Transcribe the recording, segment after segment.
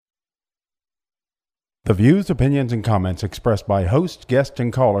The views, opinions, and comments expressed by hosts, guests,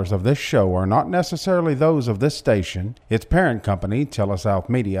 and callers of this show are not necessarily those of this station, its parent company, Telesouth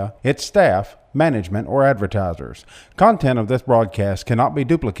Media, its staff, management, or advertisers. Content of this broadcast cannot be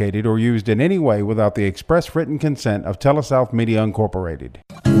duplicated or used in any way without the express written consent of Telesouth Media Incorporated.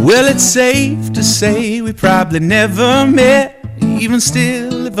 Well, it's safe to say we probably never met. Even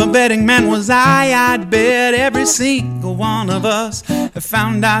still, if a betting man was I'd bet every single one of us have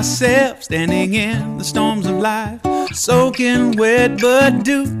found ourselves standing in the storms of life, soaking wet, but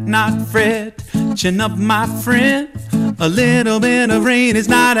do not fret. Chin up, my friend. A little bit of rain is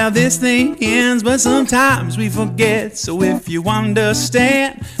not how this thing ends, but sometimes we forget. So if you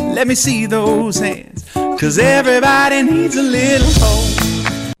understand, let me see those hands, 'cause everybody needs a little hope.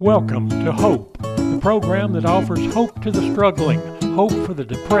 Welcome to Hope, the program that offers hope to the struggling, hope for the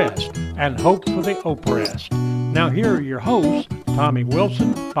depressed, and hope for the oppressed. Now here are your hosts, Tommy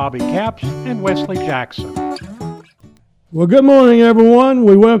Wilson, Bobby Capps, and Wesley Jackson. Well, good morning, everyone.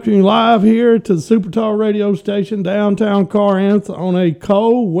 We welcome you live here to the SuperTalk radio station, downtown Corinth, on a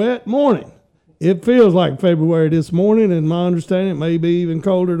cold, wet morning. It feels like February this morning, and my understanding it may be even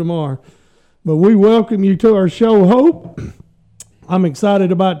colder tomorrow. But we welcome you to our show, Hope. I'm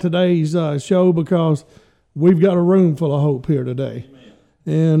excited about today's show because we've got a room full of hope here today.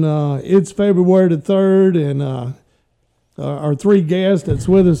 Amen. And it's February the 3rd, and our three guests that's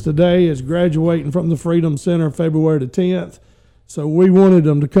with us today is graduating from the Freedom Center February the 10th. So we wanted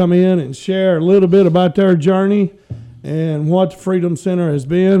them to come in and share a little bit about their journey and what the Freedom Center has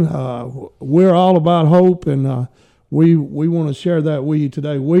been. We're all about hope, and we want to share that with you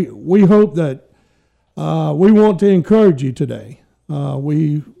today. We hope that we want to encourage you today.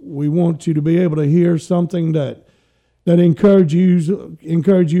 We want you to be able to hear something that encourage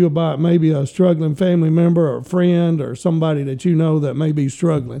you about maybe a struggling family member or a friend or somebody that you know that may be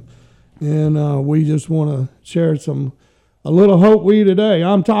struggling. And we just want to share a little hope with you today.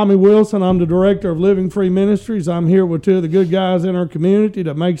 I'm Tommy Wilson. I'm the director of Living Free Ministries. I'm here with two of the good guys in our community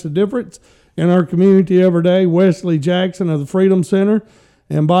that makes a difference in our community every day. Wesley Jackson of the Freedom Center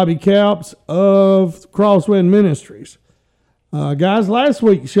and Bobby Capps of Crosswind Ministries. Guys, last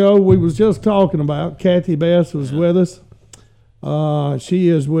week's show we was just talking about, Kathy Bass was with us. She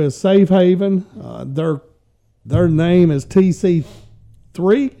is with Safe Haven. Their name is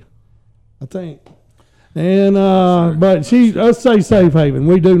TC3, I think. And but let's say Safe Haven.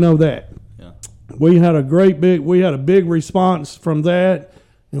 We do know that. Yeah. We had a big response from that,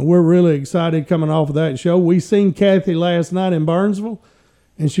 and we're really excited coming off of that show. We seen Kathy last night in Burnsville.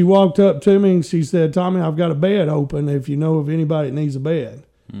 And she walked up to me and she said, "Tommy, I've got a bed open if you know of anybody that needs a bed."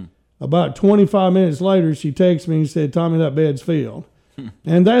 About 25 minutes later, she texted me and said, "Tommy, that bed's filled."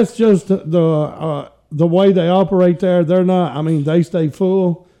 And that's just the way they operate there. They stay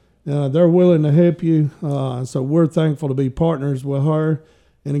full. They're willing to help you. So we're thankful to be partners with her.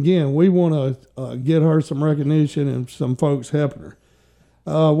 And again, we want to get her some recognition and some folks helping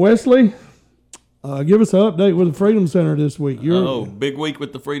her. Wesley, give us an update with the Freedom Center this week. Big week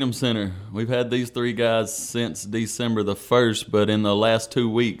with the Freedom Center. We've had these three guys since December the 1st, but in the last 2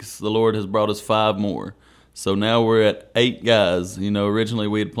 weeks, the Lord has brought us 5 more. So now we're at 8 guys. Originally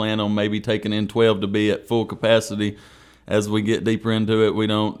we had planned on maybe taking in 12 to be at full capacity. As we get deeper into it, we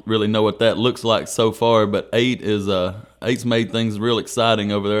don't really know what that looks like so far, but 8's made things real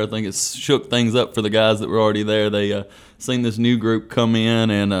exciting over there. I think it's shook things up for the guys that were already there. They seen this new group come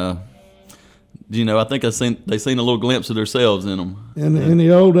in, and I think they seen a little glimpse of themselves in them. In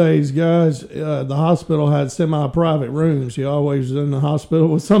the old days, guys, the hospital had semi-private rooms. You always was in the hospital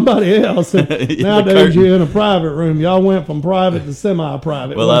with somebody else. Nowadays, you're in a private room. Y'all went from private to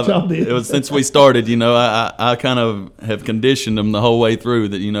semi-private. Well, it was since we started. I kind of have conditioned them the whole way through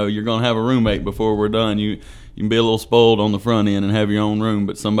that you're going to have a roommate before we're done. You can be a little spoiled on the front end and have your own room,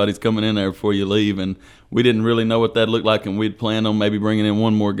 but somebody's coming in there before you leave. And we didn't really know what that looked like, and we'd planned on maybe bringing in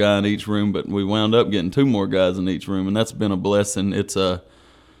 1 more guy in each room, but we wound up getting 2 more guys in each room, and that's been a blessing. It's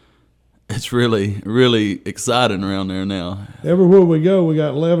really, really exciting around there now. Everywhere we go, we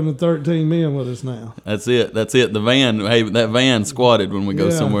got 11 to 13 men with us now. That's it. That van squatted when we go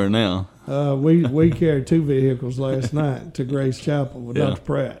somewhere now. We carried 2 vehicles last night to Grace Chapel with Dr.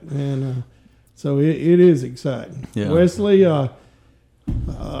 Pratt, and so it is exciting. Yeah. Wesley,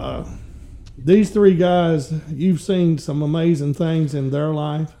 these 3 guys, you've seen some amazing things in their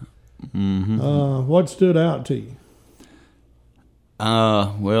life. Mm-hmm. What stood out to you?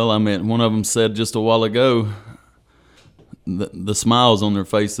 One of them said just a while ago, the smiles on their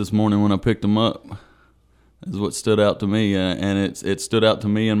face this morning when I picked them up is what stood out to me. And it stood out to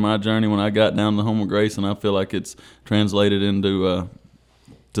me in my journey when I got down to the home of grace, and I feel like it's translated into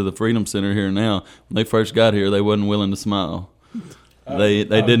to the Freedom Center here now. When they first got here, they wasn't willing to smile. They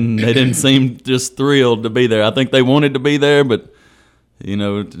didn't seem just thrilled to be there. I think they wanted to be there, but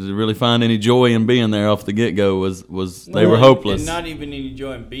to really find any joy in being there off the get-go was they were hopeless. And not even any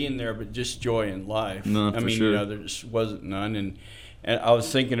joy in being there, but just joy in life. No, for sure. There just wasn't none. And I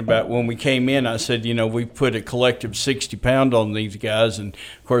was thinking about when we came in, I said, we put a collective 60 pound on these guys, and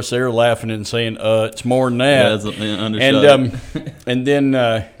of course they were laughing and saying, it's more than that. And then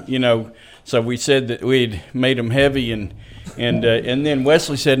so we said that we'd made them heavy, and then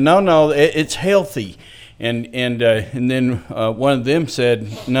Wesley said, no, it's healthy. And then one of them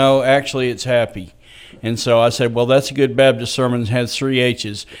said, no, actually it's happy. And so I said, well, that's a good Baptist sermon. It has 3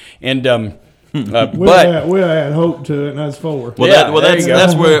 H's. And we'll add hope to it, and that's 4.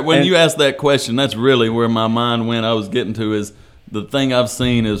 That's where when you asked that question, that's really where my mind went. I was getting to is the thing I've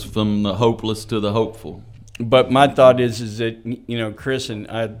seen is from the hopeless to the hopeful. But my thought is that Chris,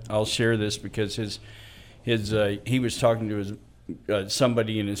 and I'll share this because his he was talking to his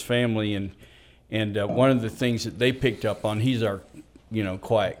somebody in his family, and one of the things that they picked up on, he's our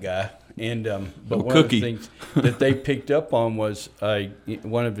quiet guy. And but one of the things that they picked up on was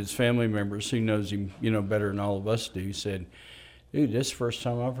one of his family members who knows him, better than all of us do, said, "Dude, this is the first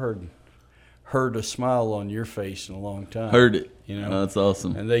time I've heard a smile on your face in a long time." Heard it, that's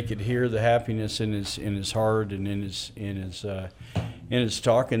awesome. And they could hear the happiness in his heart and in his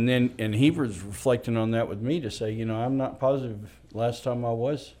talk. And then he was reflecting on that with me to say, I'm not positive last time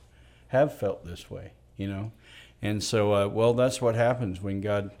I have felt this way, And so, that's what happens when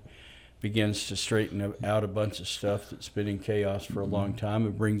God begins to straighten out a bunch of stuff that's been in chaos for a long time.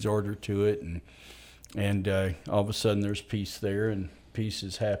 It brings order to it, and all of a sudden there's peace there, and peace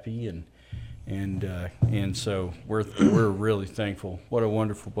is happy, and so we're really thankful. What a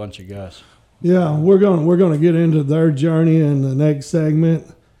wonderful bunch of guys. Yeah, we're gonna get into their journey in the next segment.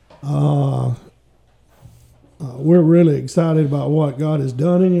 We're really excited about what God has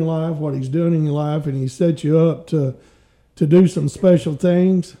done in your life, what He's doing in your life, and He set you up to do some special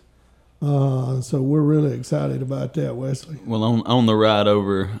things. So we're really excited about that, Wesley. Well, on the ride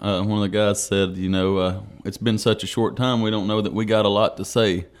over, one of the guys said, it's been such a short time, we don't know that we got a lot to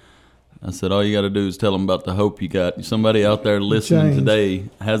say. I said, all you got to do is tell them about the hope you got. Somebody out there listening today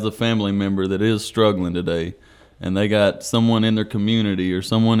has a family member that is struggling today, and they got someone in their community or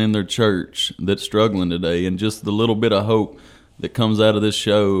someone in their church that's struggling today, and just the little bit of hope that comes out of this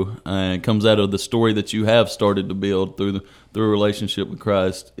show and comes out of the story that you have started to build through a relationship with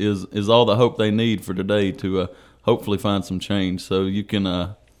Christ is all the hope they need for today to hopefully find some change. So you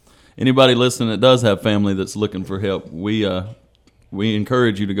can anybody listening that does have family that's looking for help, we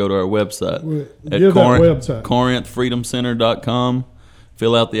encourage you to go to our website at CorinthFreedomCenter.com.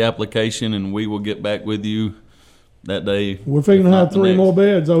 Fill out the application, and we will get back with you that day. We're figuring to have 3 more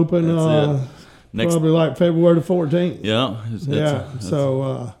beds open. Probably like February the 14th. Yeah.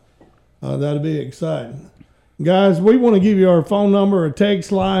 So that'll be exciting. Guys, we want to give you our phone number, a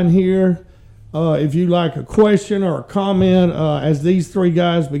text line here. If you like a question or a comment, as these 3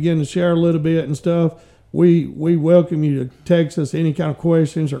 guys begin to share a little bit and stuff, we welcome you to text us any kind of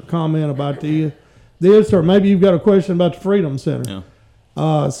questions or comment about this, or maybe you've got a question about the Freedom Center. Yeah.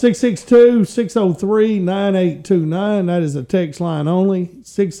 662-603-9829. That is a text line only.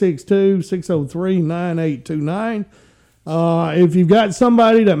 662-603-9829. If you've got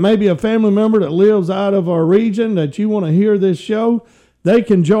somebody that may be a family member that lives out of our region that you want to hear this show, they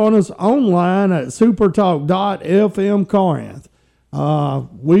can join us online at SuperTalk.fm Corinth.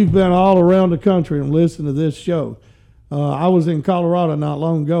 We've been all around the country and listened to this show. I was in Colorado not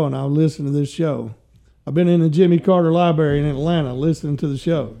long ago, and I listened to this show. I've been in the Jimmy Carter Library in Atlanta listening to the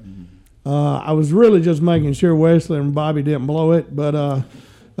show. I was really just making sure Wesley and Bobby didn't blow it, but I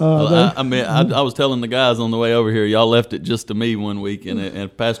was telling the guys on the way over here, y'all left it just to me one week, and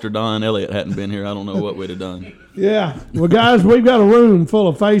if Pastor Don Elliott hadn't been here, I don't know what we'd have done. Yeah. Well, guys, we've got a room full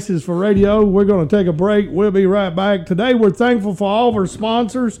of faces for radio. We're going to take a break. We'll be right back. Today, we're thankful for all of our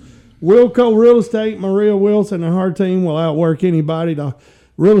sponsors. Wilco Real Estate, Maria Wilson and her team will outwork anybody. The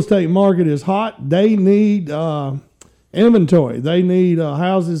real estate market is hot. They need inventory. They need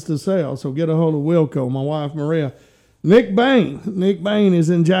houses to sell. So get a hold of Wilco, my wife Maria. Nick Bain is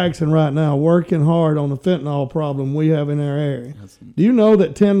in Jackson right now working hard on the fentanyl problem we have in our area. Do you know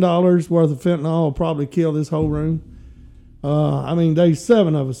that $10 worth of fentanyl will probably kill this whole room? There's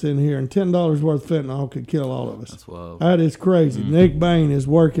 7 of us in here, and $10 worth of fentanyl could kill all of us. That's wild. That is crazy. Mm-hmm. Nick Bain is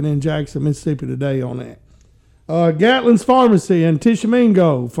working in Jackson, Mississippi today on that. Gatlin's Pharmacy and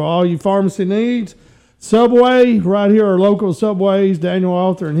Tishomingo for all your pharmacy needs. Subway, right here, our local Subways, Daniel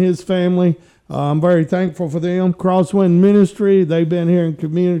Arthur and his family. I'm very thankful for them. Crosswind Ministry, they've been here in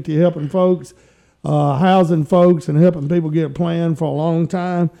community helping folks, housing folks, and helping people get planned for a long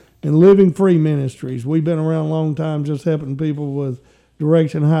time. And Living Free Ministries, we've been around a long time just helping people with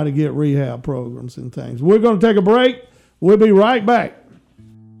direction how to get rehab programs and things. We're going to take a break. We'll be right back.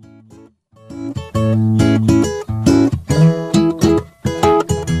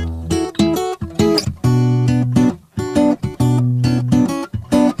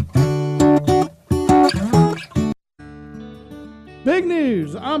 Big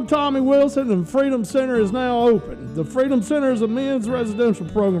news! I'm Tommy Wilson, and Freedom Center is now open. The Freedom Center is a men's residential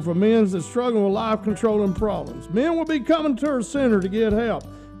program for men that struggle with life-controlling problems. Men will be coming to our center to get help,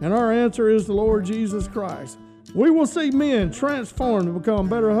 and our answer is the Lord Jesus Christ. We will see men transformed to become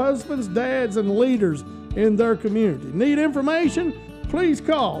better husbands, dads, and leaders in their community. Need information? Please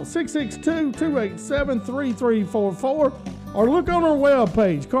call 662-287-3344 or look on our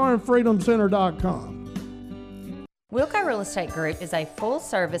webpage, carandfreedomcenter.com. Wilco Real Estate Group is a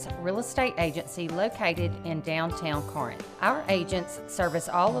full-service real estate agency located in downtown Corinth. Our agents service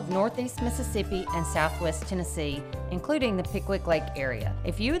all of Northeast Mississippi and Southwest Tennessee, including the Pickwick Lake area.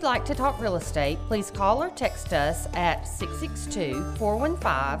 If you would like to talk real estate, please call or text us at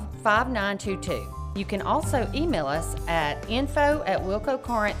 662-415-5922. You can also email us at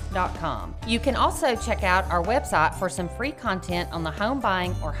info@wilcocorinth.com. You can also check out our website for some free content on the home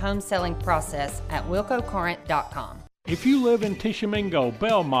buying or home selling process at wilcocorinth.com. If you live in Tishomingo,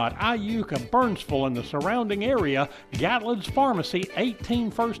 Belmont, Iuka, Burnsville, and the surrounding area, Gatlin's Pharmacy,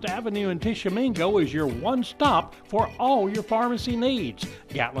 18 First Avenue in Tishomingo is your one stop for all your pharmacy needs.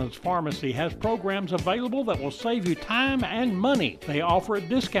 Gatlin's Pharmacy has programs available that will save you time and money. They offer a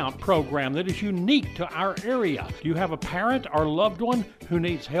discount program that is unique to our area. Do you have a parent or loved one who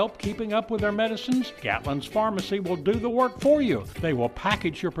needs help keeping up with their medicines? Gatlin's Pharmacy will do the work for you. They will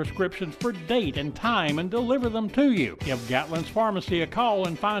package your prescriptions for date and time and deliver them to you. Give Gatlin's Pharmacy a call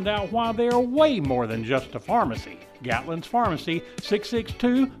and find out why they are way more than just a pharmacy. Gatlin's Pharmacy,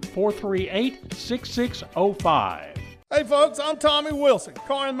 662-438-6605. Hey folks, I'm Tommy Wilson,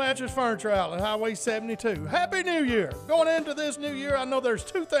 Car and Mattress Furniture Outlet, Highway 72. Happy New Year! Going into this new year, I know there's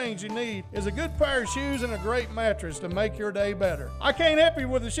two things you need, is a good pair of shoes and a great mattress to make your day better. I can't help you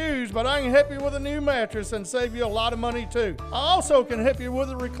with the shoes, but I can help you with a new mattress and save you a lot of money too. I also can help you with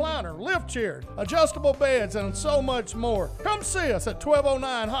a recliner, lift chair, adjustable beds, and so much more. Come see us at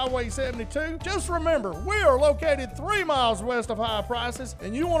 1209 Highway 72. Just remember, we are located 3 miles west of High Prices,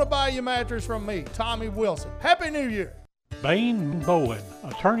 and you want to buy your mattress from me, Tommy Wilson. Happy New Year! Bain & Bowen,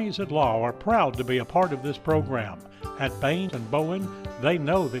 attorneys at law, are proud to be a part of this program. At Bain & Bowen, they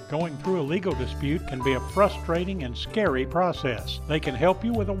know that going through a legal dispute can be a frustrating and scary process. They can help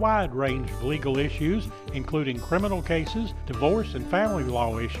you with a wide range of legal issues, including criminal cases, divorce and family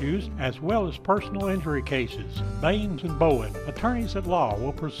law issues, as well as personal injury cases. Bain & Bowen, attorneys at law,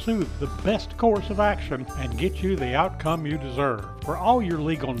 will pursue the best course of action and get you the outcome you deserve. For all your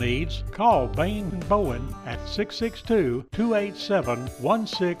legal needs, call Bain & Bowen at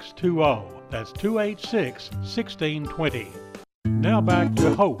 662-287-1620. That's 286-1620. Now back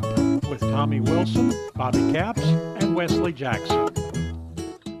to Hope with Tommy Wilson, Bobby Capps, and Wesley Jackson.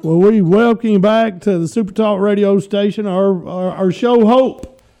 Well, we welcome you back to the SuperTalk radio station, our show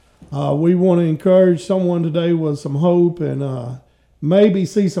Hope. We want to encourage someone today with some hope and maybe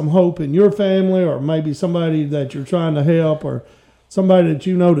see some hope in your family, or maybe somebody that you're trying to help, or somebody that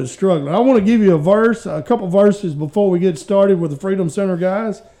you know that's struggling. I want to give you a couple verses before we get started with the Freedom Center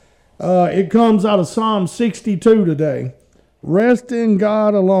guys. It comes out of Psalm 62 today. Rest in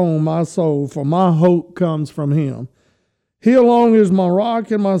God alone, my soul, for my hope comes from him. He alone is my rock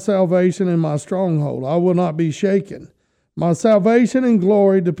and my salvation and my stronghold. I will not be shaken. My salvation and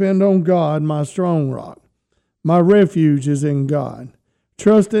glory depend on God, my strong rock. My refuge is in God.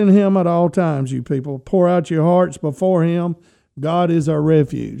 Trust in him at all times, you people. Pour out your hearts before him. God is our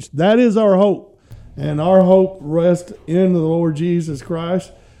refuge. That is our hope. And our hope rests in the Lord Jesus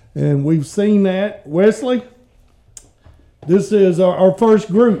Christ. And we've seen that. Wesley, this is our first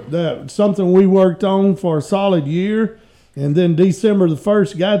group. That's something we worked on for a solid year. And then December the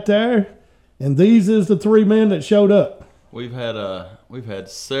 1st got there. And these is the 3 men that showed up. We've had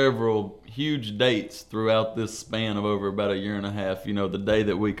several huge dates throughout this span of over about a year and a half. You know, the day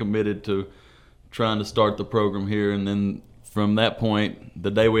that we committed to trying to start the program here, and then from that point,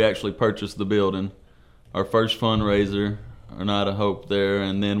 the day we actually purchased the building, our first fundraiser, our Night of Hope there,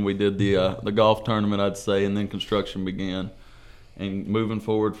 and then we did the golf tournament, I'd say, and then construction began. And moving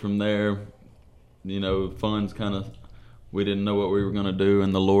forward from there, you know, funds we didn't know what we were going to do,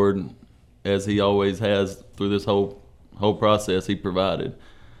 and the Lord, as he always has through this whole process, he provided.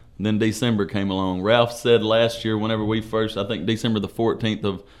 Then December came along. Ralph said last year, whenever we first, I think December the 14th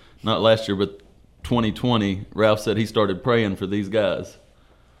of, not last year, but 2020, Ralph said he started praying for these guys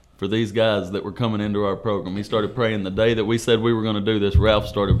that were coming into our program. He started praying the day that we said we were going to do this. Ralph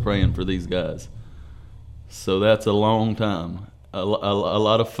started praying for these guys. So that's a long time. A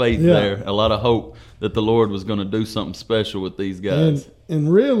lot of faith there, a lot of hope that the Lord was going to do something special with these guys.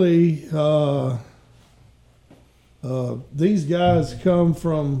 And really, these guys come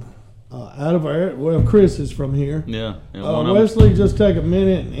from out of our area. Well, Chris is from here. Yeah. Wesley, just take a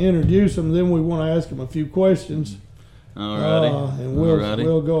minute and introduce him. Then we want to ask him a few questions. Alrighty. And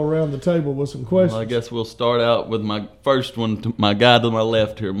we'll go around the table with some questions. Well, I guess we'll start out with my first one, to my guy to my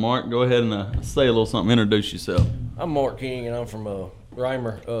left here. Mark, go ahead and say a little something. Introduce yourself. I'm Mark King, and I'm from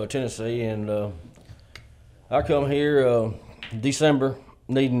Raymer, Tennessee, and I come here December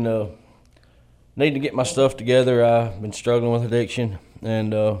needing to get my stuff together. I've been struggling with addiction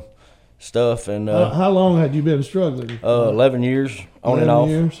and stuff. And how long had you been struggling? 11 years, on 11 and off.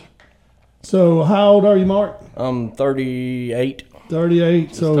 Years. So how old are you, Mark? I'm 38. 38.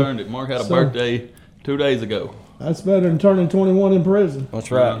 Just turned it. Mark had a birthday 2 days ago. That's better than turning 21 in prison. That's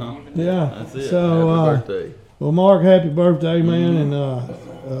right. Yeah. That's it. So, happy birthday. Well, Mark, happy birthday, man, and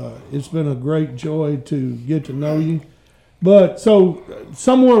it's been a great joy to get to know you. But so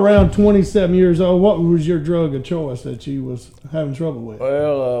somewhere around 27 years old, what was your drug of choice that you was having trouble with?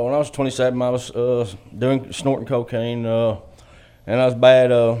 Well, when I was 27, I was snorting cocaine, and I was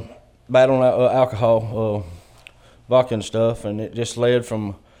bad on alcohol, vodka and stuff, and it just led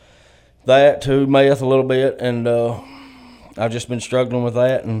from that to meth a little bit, and I've just been struggling with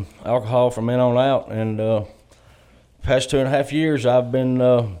that and alcohol from then on out, and past 2.5 years, I've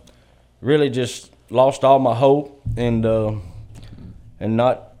been really just lost all my hope and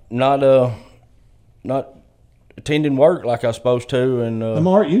not attending work like I was supposed to. And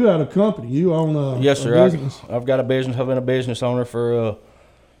Mark, you had a company. You own a yes, sir. business. I've got a business. I've been a business owner for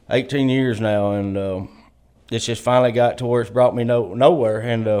 18 years now, and it's just finally got to where it's brought me nowhere.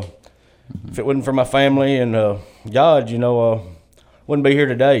 And if it wasn't for my family and God, wouldn't be here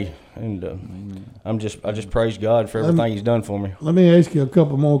today. And I just praise God for everything He's done for me. Let me ask you a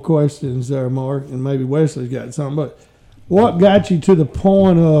couple more questions there, Mark, and maybe Wesley's got something. But what got you to the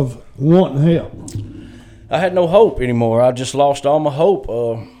point of wanting help? I had no hope anymore. I just lost all my hope,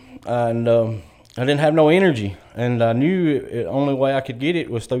 and I didn't have no energy. And I knew the only way I could get it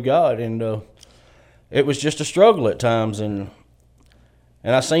was through God. And it was just a struggle at times. And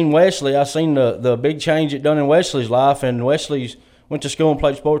I seen Wesley. I seen the big change it done in Wesley's life. And Wesley's went to school and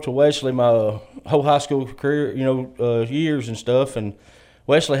played sports with Wesley my whole high school career, years and stuff. And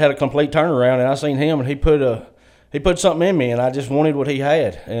Wesley had a complete turnaround, and I seen him, and he put something in me, and I just wanted what he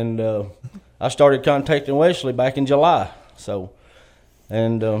had. And I started contacting Wesley back in July. So,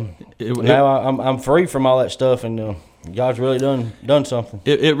 and now I'm free from all that stuff, and God's really done something.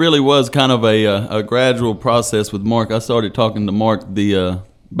 It really was kind of a gradual process with Mark. I started talking to Mark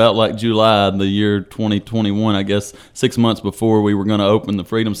about like July the year 2021, I guess 6 months before we were going to open the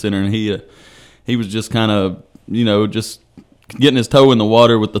Freedom Center, and he was just kind of just getting his toe in the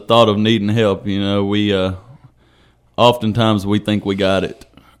water with the thought of needing help. We oftentimes we think we got it,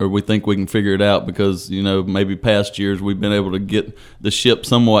 or we think we can figure it out because maybe past years we've been able to get the ship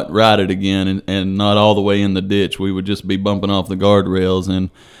somewhat righted again and not all the way in the ditch. We would just be bumping off the guardrails. And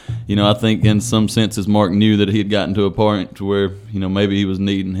I think in some senses Mark knew that he had gotten to a point to where maybe he was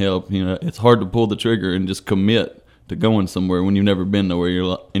needing help. It's hard to pull the trigger and just commit to going somewhere when you've never been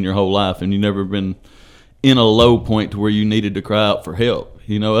nowhere in your whole life, and you've never been in a low point to where you needed to cry out for help.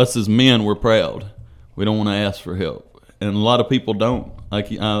 Us as men, we're proud. We don't want to ask for help. And a lot of people don't.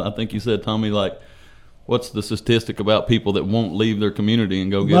 Like I think you said, Tommy, what's the statistic about people that won't leave their community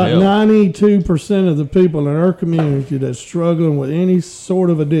and go get help? About 92% of the people in our community that's struggling with any sort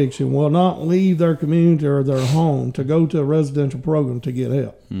of addiction will not leave their community or their home to go to a residential program to get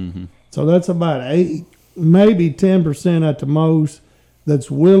help. Mm-hmm. So that's about 8, maybe 10% at the most that's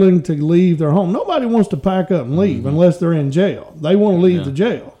willing to leave their home. Nobody wants to pack up and leave unless they're in jail. They want to leave the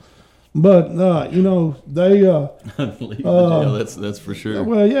jail. But, they... leave the jail, that's for sure.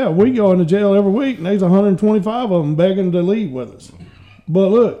 Well, yeah, we go into jail every week, and there's 125 of them begging to leave with us. But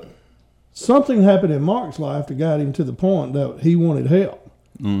look, something happened in Mark's life that got him to the point that he wanted help.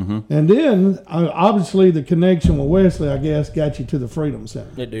 Mm-hmm. And then, obviously, the connection with Wesley, I guess, got you to the Freedom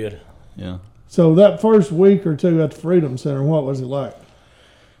Center. It did. Yeah. So that first week or two at the Freedom Center, what was it like?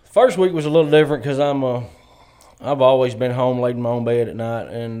 First week was a little different because I've always been home, laid in my own bed at night,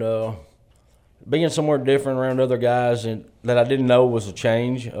 and being somewhere different around other guys that I didn't know was a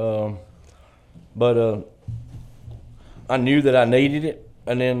change. But I knew that I needed it,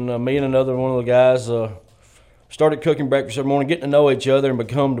 then me and another one of the guys started cooking breakfast every morning, getting to know each other and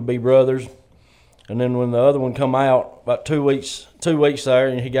become to be brothers. And then when the other one come out, about 2 weeks there,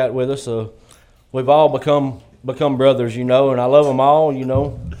 and he got with us, we've all become brothers, and I love them all,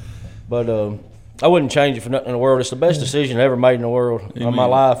 But I wouldn't change it for nothing in the world. It's the best decision I ever made in the world of my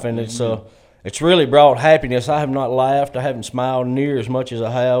life, and it's really brought happiness. I have not laughed. I haven't smiled near as much as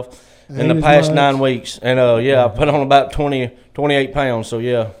I have in the past 9 weeks. And, I put on about 28 pounds, so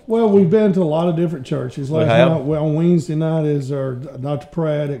yeah. Well, we've been to a lot of different churches. Last night, on Wednesday night is our Dr.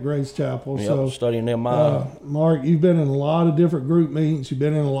 Pratt at Grace Chapel. Yep, so studying them. Mark, you've been in a lot of different group meetings. You've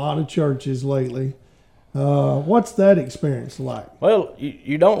been in a lot of churches lately. What's that experience like? Well,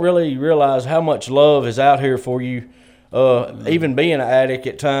 you don't really realize how much love is out here for you, even being an addict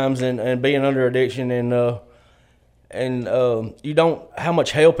at times and being under addiction, and you don't how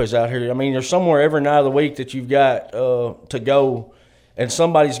much help is out here. I mean, there's somewhere every night of the week that you've got to go, and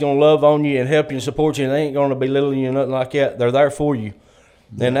somebody's going to love on you and help you and support you, and they ain't going to belittle you or nothing like that. They're there for you,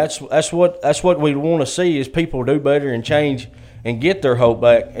 and that's what we want to see is people do better and change and get their hope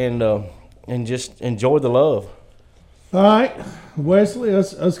back and just enjoy the love. All right, Wesley,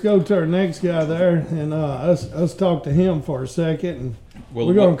 let's go to our next guy there, and let's talk to him for a second. And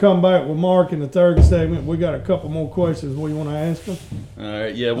we're going to come back with Mark in the third segment. We got a couple more questions we want to ask him. All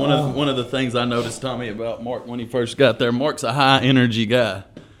right, yeah. One of the things I noticed, Tommy, about Mark when he first got there, Mark's a high energy guy.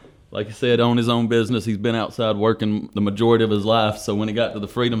 Like I said, on his own business, he's been outside working the majority of his life. So when he got to the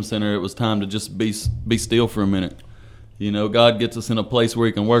Freedom Center, it was time to just be still for a minute. God gets us in a place where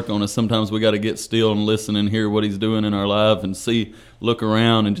he can work on us. Sometimes we got to get still and listen and hear what he's doing in our life and look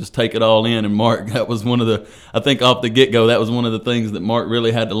around and just take it all in. And Mark, that was I think off the get-go, that was one of the things that Mark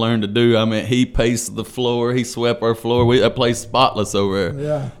really had to learn to do. I mean, he paced the floor. He swept our floor. That place spotless over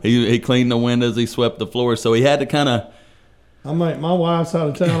there. Yeah. He cleaned the windows. He swept the floor. So he had to kind of... my wife's out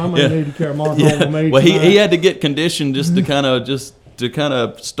of town. I might need to carry Mark home with me. Well, he had to get conditioned just to kind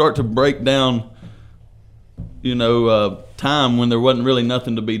of start to break down time when there wasn't really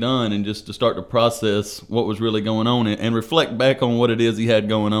nothing to be done, and just to start to process what was really going on and reflect back on what it is he had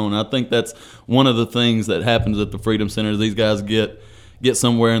going on. I think that's one of the things that happens at the Freedom Center. These guys get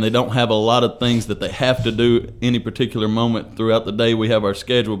somewhere and they don't have a lot of things that they have to do any particular moment throughout the day. We have our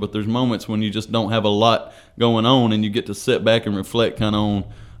schedule, but there's moments when you just don't have a lot going on, and you get to sit back and reflect kind of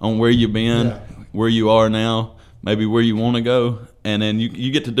on where you've been, where you are now, maybe where you want to go. And then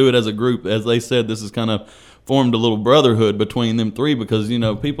you get to do it as a group. As they said, this is kind of formed a little brotherhood between them three, because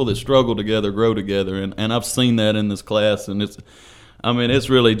people that struggle together grow together, and I've seen that in this class, and it's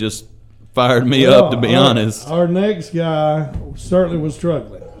really just fired me up, to be honest. Our next guy certainly was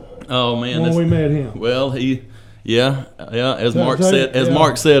struggling. Oh man, when we met him. Well, as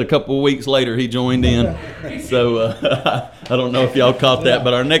Mark said, a couple of weeks later he joined in. So I don't know if y'all caught that,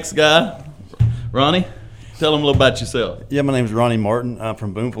 but our next guy, Ronnie. Tell them a little about yourself. Yeah, my name is Ronnie Martin. I'm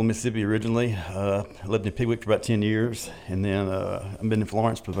from Boonville, Mississippi originally. I lived in Pigwick for about 10 years, and then I've been in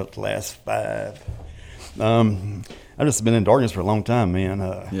Florence for about the last 5. I've just been in darkness for a long time,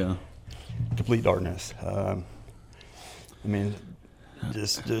 man. Complete darkness.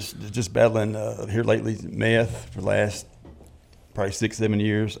 Just battling here lately, meth for the last probably 6-7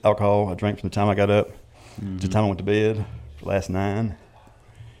 years. Alcohol, I drank from the time I got up to the time I went to bed for the last 9.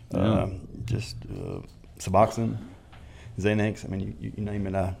 Suboxone, Xanax. I mean, you name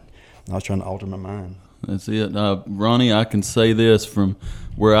it. I was trying to alter my mind. That's it. Ronnie, I can say this from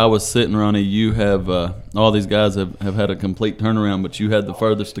where I was sitting, Ronnie, you have, all these guys have had a complete turnaround, but you had the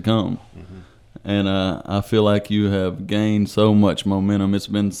furthest to come. Mm-hmm. And I feel like you have gained so much momentum. It's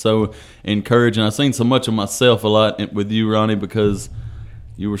been so encouraging. I've seen so much of myself a lot with you, Ronnie, because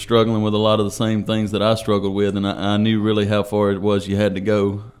you were struggling with a lot of the same things that I struggled with, and I knew really how far it was you had to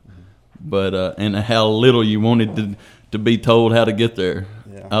go. But and how little you wanted to be told how to get there.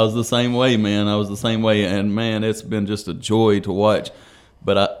 Yeah. I was the same way, man. And man, it's been just a joy to watch.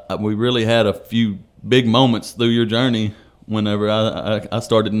 But we really had a few big moments through your journey whenever I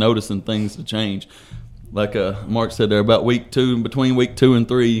started noticing things to change. Like Mark said there, about between week 2 and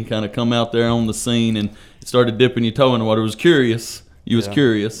 3, you kind of come out there on the scene and started dipping your toe in the water. It was curious. You was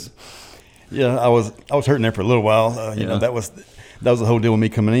curious. Yeah, I was hurting there for a little while. That was the whole deal with me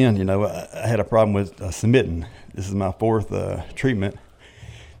coming in. I had a problem with submitting. This is my 4th treatment.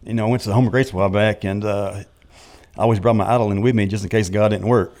 I went to the Home of Grace a while back, and I always brought my idol in with me just in case God didn't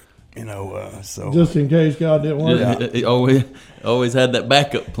work. So just in case God didn't work. Yeah, he always had that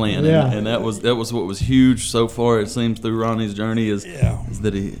backup plan, and that was what was huge so far. It seems through Ronnie's journey is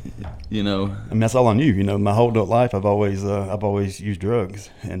that he, I mean, that's all I knew. My whole adult life, I've always used drugs,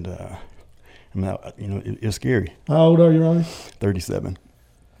 and it was scary. How old are you, Ronnie? 37.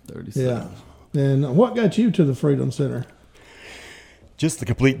 37. Yeah. And what got you to the Freedom Center? Just the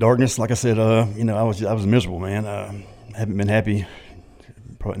complete darkness. Like I said, I was miserable, man. Haven't been happy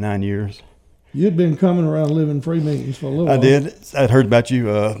probably 9 years. You'd been coming around Living Free meetings for a little while. I did. I'd heard about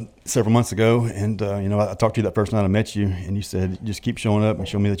you several months ago, and I talked to you that first night I met you, and you said, just keep showing up and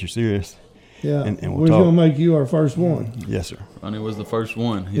show me that you're serious. Yeah, and we're going to make you our first one. Yes, sir. Ronnie was the first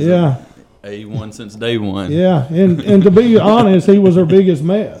one. He's A1 since day one. Yeah, and to be honest, he was our biggest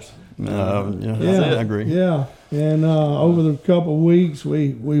mess. I agree. Yeah, and over the couple of weeks,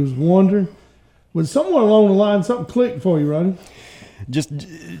 we was wondering, was somewhere along the line something clicked for you, Ronnie? Just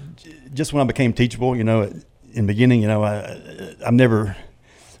when I became teachable, in the beginning, I've never,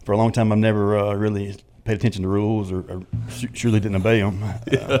 for a long time, I've never really paid attention to rules or surely didn't obey them.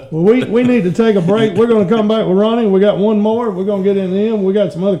 Well, we need to take a break. We're going to come back with Ronnie. We got one more. We're going to get into him. We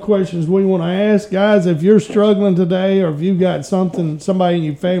got some other questions we want to ask. Guys, if you're struggling today or if you've got somebody in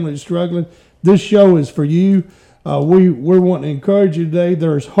your family is struggling, this show is for you. We're wanting to encourage you today.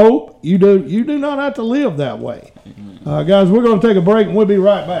 There's hope. You do not have to live that way. Guys, we're going to take a break and we'll be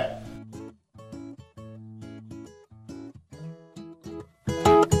right back.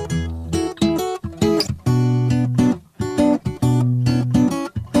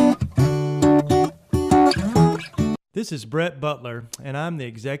 This is Brett Butler, and I'm the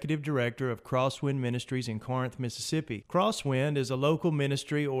Executive Director of Crosswind Ministries in Corinth, Mississippi. Crosswind is a local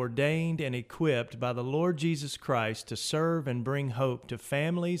ministry ordained and equipped by the Lord Jesus Christ to serve and bring hope to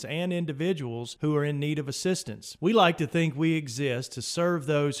families and individuals who are in need of assistance. We like to think we exist to serve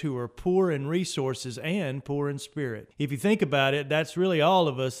those who are poor in resources and poor in spirit. If you think about it, that's really all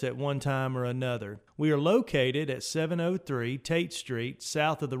of us at one time or another. We are located at 703 Tate Street,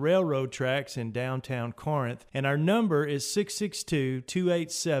 south of the railroad tracks in downtown Corinth, and our number is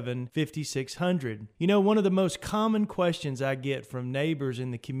 662-287-5600. You know, one of the most common questions I get from neighbors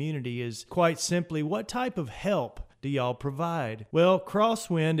in the community is quite simply, what type of help do y'all provide? Well,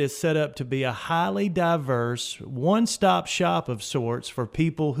 Crosswind is set up to be a highly diverse, one-stop shop of sorts for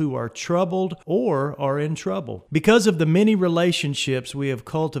people who are troubled or are in trouble. Because of the many relationships we have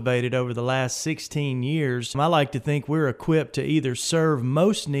cultivated over the last 16 years, I like to think we're equipped to either serve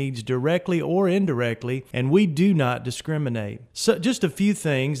most needs directly or indirectly, and we do not discriminate. So just a few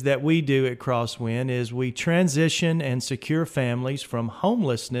things that we do at Crosswind is we transition and secure families from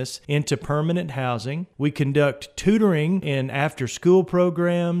homelessness into permanent housing. We conduct tutoring in after-school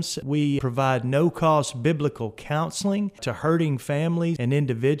programs. We provide no-cost biblical counseling to hurting families and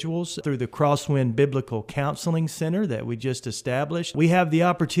individuals through the Crosswind Biblical Counseling Center that we just established. We have the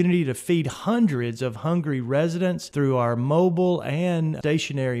opportunity to feed hundreds of hungry residents through our mobile and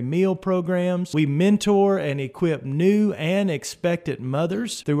stationary meal programs. We mentor and equip new and expectant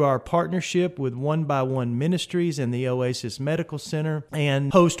mothers through our partnership with One by One Ministries and the Oasis Medical Center,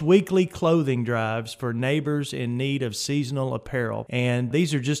 and host weekly clothing drives for neighbors in need of seasonal apparel. And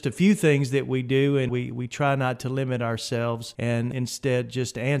these are just a few things that we do, and we try not to limit ourselves and instead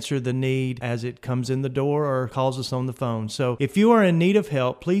just answer the need as it comes in the door or calls us on the phone. So if you are in need of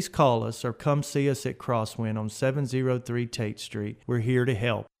help, please call us or come see us at Crosswind on 703 Tate Street. We're here to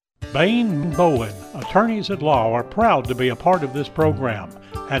help. Bain & Bowen, attorneys at law, are proud to be a part of this program.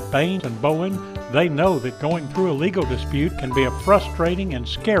 At Bain & Bowen, they know that going through a legal dispute can be a frustrating and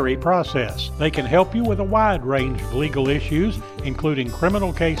scary process. They can help you with a wide range of legal issues, including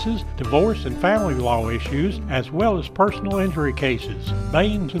criminal cases, divorce and family law issues, as well as personal injury cases.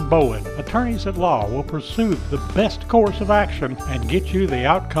 Bain & Bowen, attorneys at law, will pursue the best course of action and get you the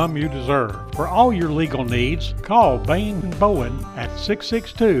outcome you deserve. For all your legal needs, call Bain & Bowen at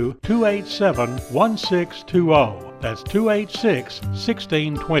 662-287-1620. That's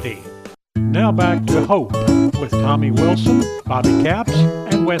 286-1620. Now back to Hope with Tommy Wilson, Bobby Capps,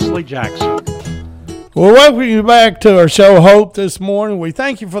 and Wesley Jackson. Well, welcome you back to our show, Hope, this morning. We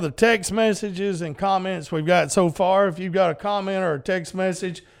thank you for the text messages and comments we've got so far. If you've got a comment or a text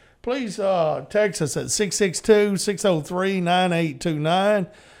message, please text us at 662-603-9829.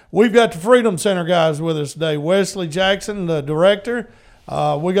 We've got the Freedom Center guys with us today. Wesley Jackson, the director.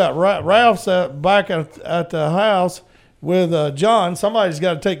 We got Ralph's back at the house with John. Somebody's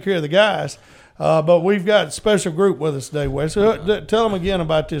got to take care of the guys. But we've got a special group with us today, Wesley. Tell them again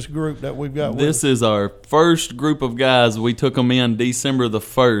about this group that we've got with us. This is our first group of guys. We took them in December the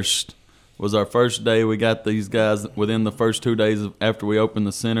 1st. Was our first day. We got these guys within the first 2 days after we opened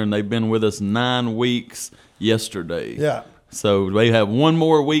the center, and they've been with us 9 weeks yesterday. Yeah. So they have one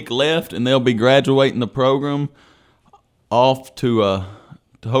more week left, and they'll be graduating the program off to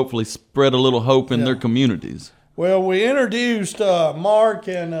hopefully spread a little hope in their communities. Well, we introduced Mark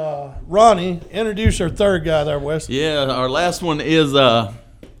and Ronnie. Introduce our third guy there, Wes. Yeah, our last one is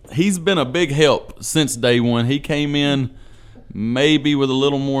he's been a big help since day one. He came in maybe with a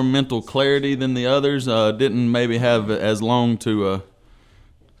little more mental clarity than the others. Didn't maybe have as long to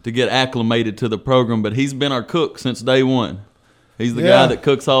get acclimated to the program, but he's been our cook since day one. He's the guy that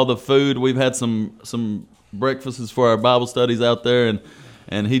cooks all the food. We've had some breakfasts for our Bible studies out there,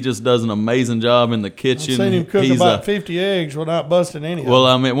 and he just does an amazing job in the kitchen. I've seen him cook about 50 eggs without busting any of them. Well,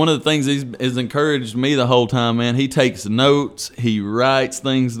 I mean, one of the things he's encouraged me the whole time, man, he takes notes. He writes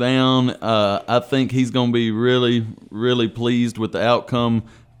things down. I think he's going to be really, really pleased with the outcome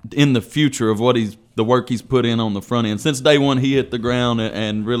in the future of the work he's put in on the front end. Since day one, he hit the ground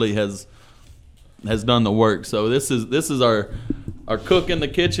and really has done the work. So this is our cook in the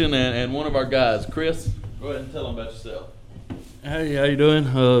kitchen and one of our guys. Chris, go ahead and tell them about yourself. Hey, how you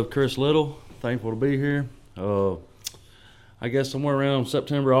doing? Chris Little. Thankful to be here. I guess somewhere around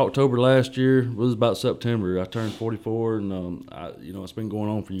September, October last year, it was about September, I turned 44, and it's been going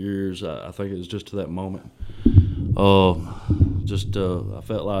on for years. I think it was just to that moment. I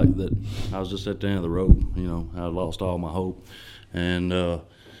felt like that I was just at the end of the rope. I lost all my hope, and I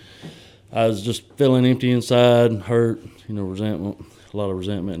was just feeling empty inside, hurt, resentment. A lot of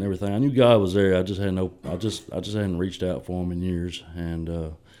resentment and everything. I knew God was there. I just hadn't reached out for him in years,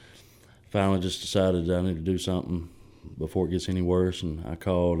 and finally just decided that I need to do something before it gets any worse. And I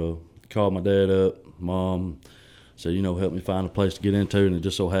called my dad up, mom, said, help me find a place to get into. And it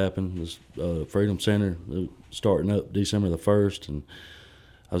just so happened this Freedom Center starting up December the 1st, and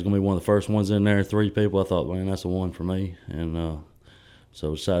I was going to be one of the first ones in there. 3 people. I thought, man, that's the one for me, and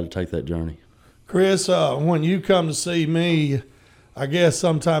so I decided to take that journey. Chris, when you come to see me, I guess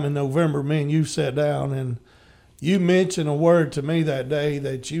sometime in November, me and you sat down and you mentioned a word to me that day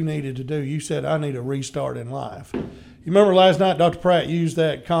that you needed to do. You said, I need a restart in life. You remember last night Dr. Pratt used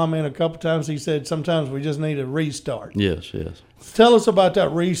that comment a couple times. He said, sometimes we just need a restart. Yes. Tell us about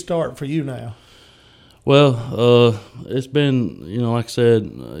that restart for you now. Well, it's been, like I said,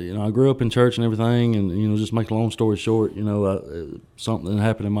 I grew up in church and everything, and, just make a long story short, something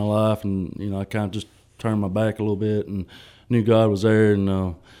happened in my life, and, I kind of just turned my back a little bit and knew God was there,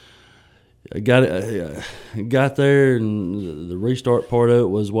 and I got there, and the restart part of it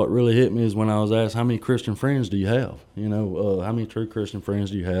was what really hit me is when I was asked, how many Christian friends do you have? How many true Christian friends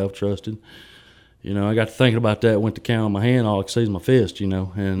do you have, trusted? I got to thinking about that, went to count on my hand, all I could see is my fist, and,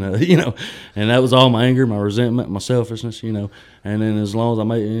 and that was all my anger, my resentment, my selfishness, and then as long as I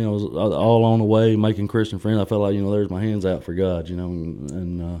made, was all on the way making Christian friends, I felt like, there's my hands out for God,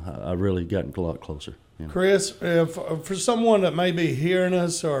 and I really gotten a lot closer. Chris, for someone that may be hearing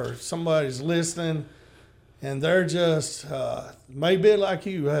us or somebody's listening and they're just maybe like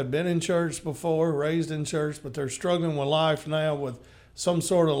you, had been in church before, raised in church, but they're struggling with life now with some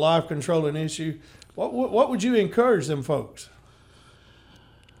sort of life-controlling issue, what would you encourage them folks?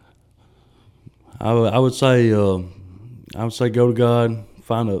 I would say go to God,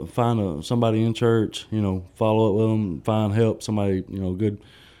 find somebody in church, follow up with them, find help, somebody, good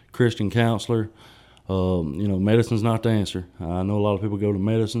Christian counselor. Medicine's not the answer. I know a lot of people go to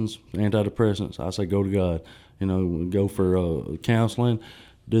medicines, antidepressants. I say go to God. Go for counseling.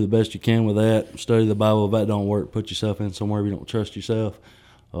 Do the best you can with that. Study the Bible. If that don't work, put yourself in somewhere you don't trust yourself.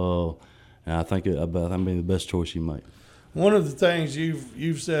 And I think that'd be the best choice you make. One of the things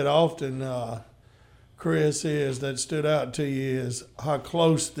you've said often, Chris, is that stood out to you is how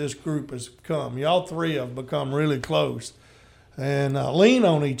close this group has come. Y'all 3 have become really close and lean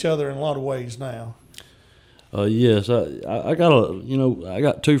on each other in a lot of ways now. Yes, I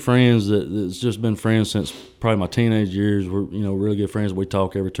got 2 friends that's just been friends since probably my teenage years. We're really good friends. We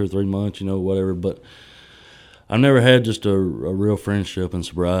talk every 2 or 3 months, whatever. But I've never had just a real friendship in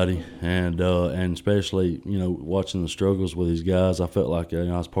sobriety, and especially watching the struggles with these guys. I felt like I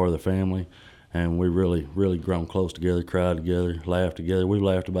was part of the family, and we really grown close together, cried together, laughed together. We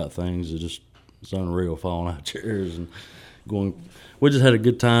laughed about things that it's unreal, falling out of chairs and going. We just had a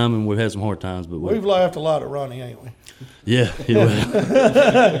good time, and we've had some hard times. But we've laughed a lot at Ronnie, ain't we? Yeah.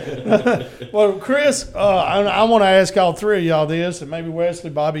 Well, Chris, I want to ask all 3 of y'all this, and maybe Wesley,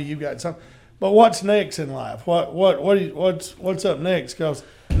 Bobby, you got something. But what's next in life? What's up next? Because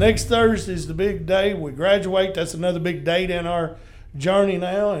next Thursday is the big day. We graduate. That's another big date in our journey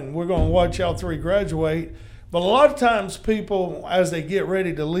now, and we're going to watch y'all 3 graduate. But a lot of times people, as they get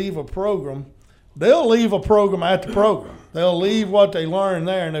ready to leave a program, they'll leave a program at the program. They'll leave what they learned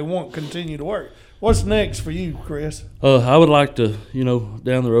there, and they won't continue to work. What's next for you, Chris? I would like to,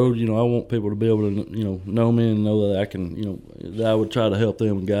 down the road, I want people to be able to, know me and know that I can, that I would try to help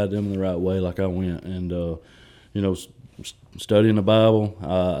them and guide them in the right way like I went. And, studying the Bible.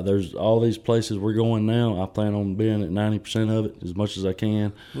 There's all these places we're going now. I plan on being at 90% of it as much as I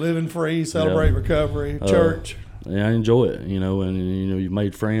can. Living Free, Celebrate Recovery, church. Yeah, I enjoy it, and you've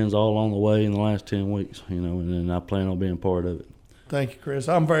made friends all along the way in the last 10 weeks, and I plan on being part of it. Thank you, Chris.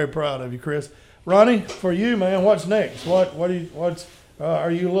 I'm very proud of you, Chris. Ronnie, for you, man, what's next?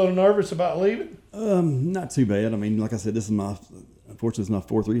 Are you a little nervous about leaving? Not too bad. I mean, like I said, unfortunately, this is my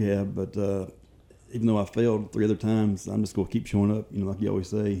fourth rehab, but even though I failed 3 other times, I'm just going to keep showing up, like you always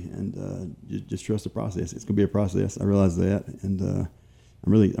say, and just trust the process. It's going to be a process. I realize that, and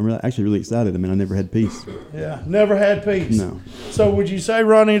I'm actually really excited. I mean, I never had peace. Yeah, never had peace. No. So would you say,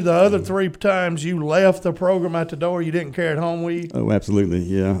 Ronnie, the other 3 times you left the program at the door, you didn't carry it home with you? Oh, absolutely,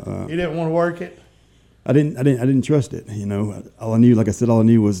 yeah. You didn't want to work it? I didn't trust it. All I knew, like I said,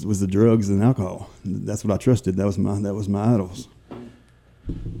 was the drugs and alcohol. That's what I trusted. That was my idols.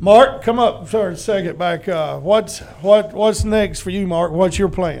 Mark, come up for a second back. What's next for you, Mark? What's your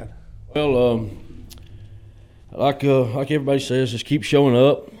plan? Well, like everybody says, just keep showing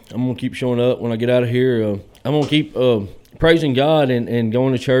up. I'm gonna keep showing up when I get out of here. I'm gonna keep praising God and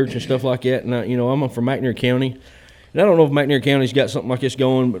going to church and stuff like that. And I'm from McNair County, and I don't know if McNair County's got something like this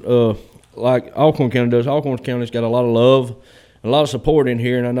going, but like Alcorn County does. Alcorn County's got a lot of love and a lot of support in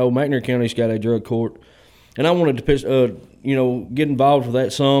here, and I know McNair County's got a drug court, and I wanted to get involved with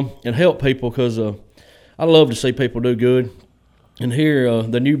that some and help people because I love to see people do good. And here,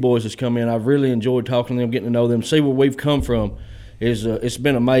 the new boys that's come in, I've really enjoyed talking to them, getting to know them, see where we've come from. It's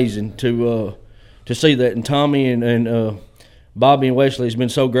been amazing to see that. And Tommy and Bobby and Wesley has been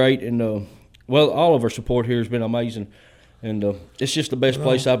so great, and all of our support here has been amazing. And it's just the best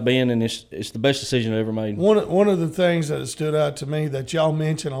place I've been, and it's the best decision I ever made. One of the things that stood out to me that y'all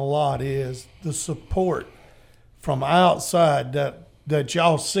mention a lot is the support from outside that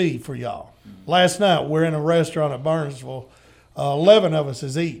y'all see for y'all. Last night we're in a restaurant at Burnsville. 11 of us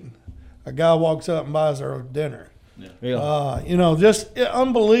is eating. A guy walks up and buys our dinner. Yeah. Just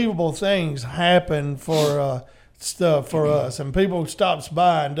unbelievable things happen for us, and people stops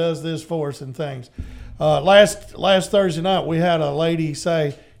by and does this for us and things. Last Thursday night we had a lady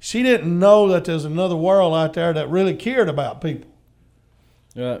say she didn't know that there's another world out there that really cared about people.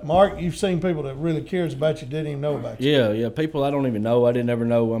 Right. Mark, you've seen people that really cares about you didn't even know about you. Yeah, people I don't even know. I didn't ever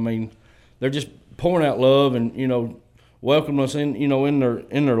know. I mean, they're just pouring out love and welcoming us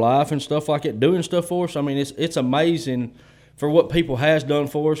in their life and stuff like that, doing stuff for us. I mean, it's amazing for what people has done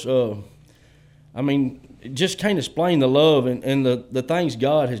for us. I mean, just can't explain the love and the things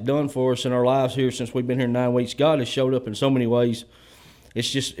God has done for us in our lives here since we've been here 9 weeks. God has showed up in so many ways. It's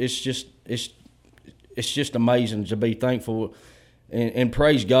just amazing to be thankful and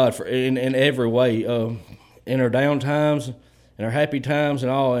praise God for in every way, in our down times, in our happy times,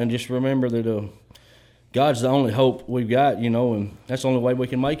 and all, and just remember that God's the only hope we've got, and that's the only way we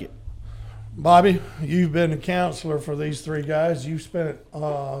can make it. Bobby, you've been a counselor for these 3 guys. You've spent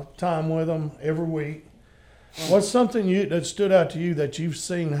time with them every week. What's something that stood out to you that you've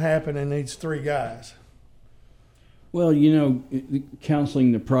seen happen in these 3 guys? Well,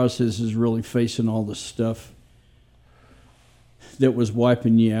 counseling, the process is really facing all the stuff that was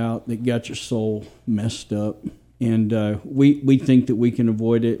wiping you out, that got your soul messed up. And we think that we can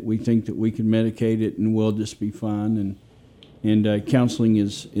avoid it. We think that we can medicate it and we'll just be fine. And counseling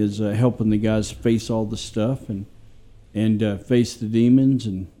is helping the guys face all the stuff and face the demons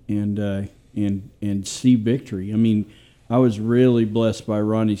and see victory. I mean, I was really blessed by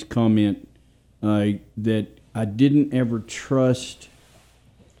Ronnie's comment that I didn't ever trust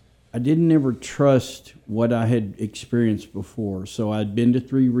what I had experienced before. So I'd been to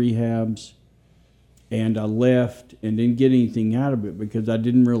 3 rehabs, and I left and didn't get anything out of it because I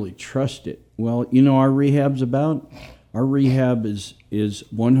didn't really trust it. Well, our rehab's about? Our rehab is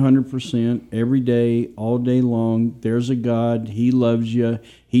 100% every day, all day long. There's a God. He loves you.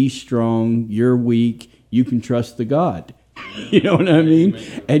 He's strong. You're weak. You can trust the God. You know what I mean?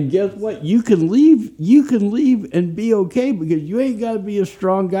 And guess what? You can leave and be okay because you ain't got to be a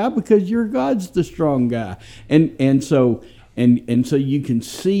strong guy because your God's the strong guy. And so you can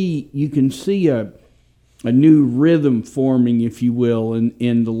see a new rhythm forming, if you will,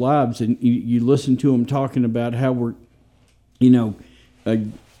 in the lives. And you listen to them talking about how we're,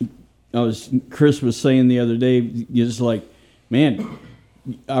 Chris was saying the other day, just like, man,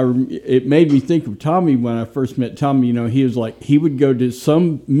 it made me think of Tommy when I first met Tommy. He was like, he would go to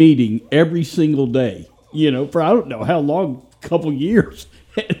some meeting every single day, for I don't know how long, a couple years.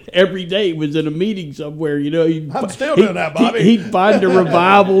 every day was in a meeting somewhere. I'm still doing that, Bobby. He'd find a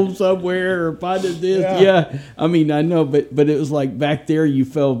revival somewhere or find this. Yeah. I mean, I know, but it was like back there you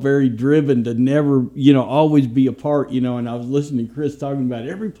felt very driven to never, always be a part, and I was listening to Chris talking about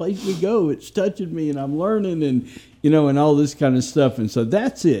every place we go, it's touching me and I'm learning and, and all this kind of stuff. And so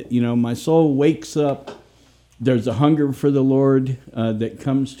that's it. My soul wakes up. There's a hunger for the Lord that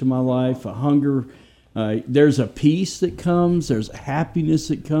comes to my life, a hunger. There's a peace that comes. There's a happiness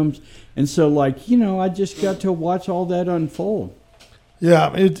that comes. And so, I just got to watch all that unfold.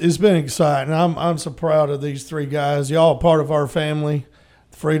 Yeah, it's been exciting. I'm so proud of these three guys. Y'all are part of our family,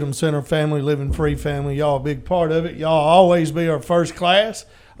 the Freedom Center family, Living Free family. Y'all a big part of it. Y'all always be our first class,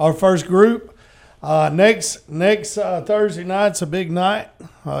 our first group. Next Thursday night's a big night.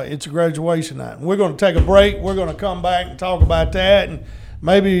 It's a graduation night. We're going to take a break. We're going to come back and talk about that, and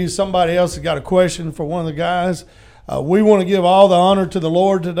maybe somebody else has got a question for one of the guys. We want to give all the honor to the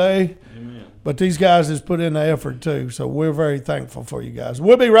Lord today. Amen. But these guys has put in the effort too, so we're very thankful for you guys.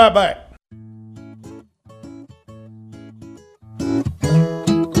 We'll be right back.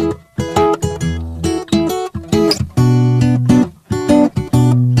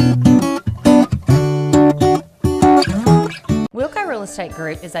 Real Estate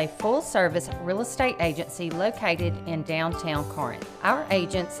Group is a full-service real estate agency located in downtown Corinth. Our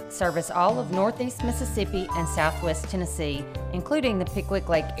agents service all of Northeast Mississippi and Southwest Tennessee, including the Pickwick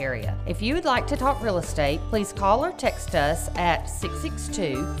Lake area. If you would like to talk real estate, please call or text us at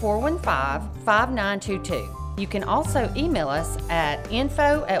 662-415-5922. You can also email us at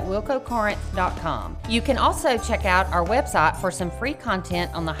info@wilcocorinth.com. You can also check out our website for some free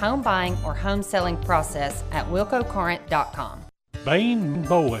content on the home buying or home selling process at wilcocorinth.com. Bain &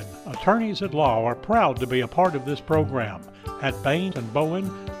 Bowen, attorneys at law, are proud to be a part of this program. At Bain &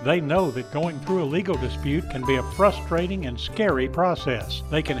 Bowen, they know that going through a legal dispute can be a frustrating and scary process.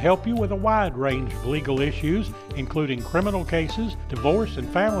 They can help you with a wide range of legal issues, including criminal cases, divorce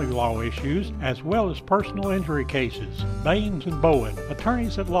and family law issues, as well as personal injury cases. Bain & Bowen,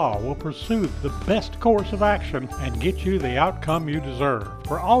 attorneys at law, will pursue the best course of action and get you the outcome you deserve.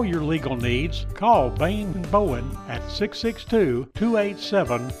 For all your legal needs, call Bain & Bowen at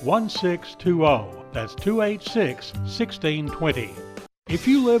 662-287-1620. That's 286-1620. If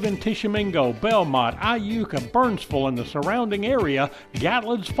you live in Tishomingo, Belmont, Iuka, Burnsville, and the surrounding area,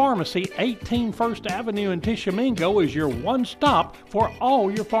 Gatlin's Pharmacy, 18 First Avenue in Tishomingo is your one stop for all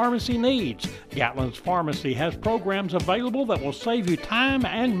your pharmacy needs. Gatlin's Pharmacy has programs available that will save you time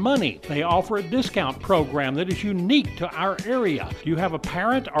and money. They offer a discount program that is unique to our area. Do you have a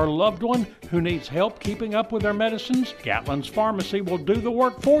parent or loved one who needs help keeping up with their medicines? Gatlin's Pharmacy will do the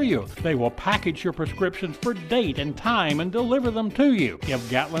work for you. They will package your prescriptions for date and time and deliver them to you. Give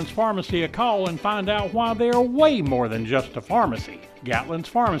Gatlin's Pharmacy a call and find out why they are way more than just a pharmacy. Gatlin's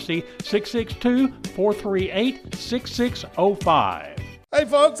Pharmacy, 662-438-6605. Hey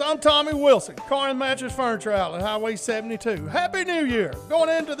folks, I'm Tommy Wilson, Corinth Mattress Furniture Outlet, Highway 72. Happy New Year! Going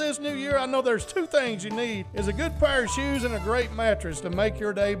into this new year, I know there's two things you need, is a good pair of shoes and a great mattress to make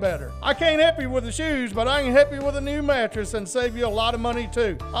your day better. I can't help you with the shoes, but I can help you with a new mattress and save you a lot of money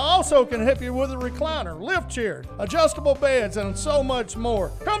too. I also can help you with a recliner, lift chairs, adjustable beds, and so much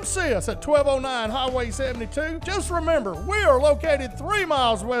more. Come see us at 1209 Highway 72. Just remember, we are located 3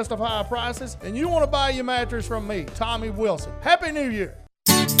 miles west of High Prices, and you want to buy your mattress from me, Tommy Wilson. Happy New Year!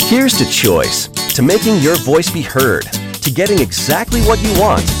 Here's to choice, to making your voice be heard, to getting exactly what you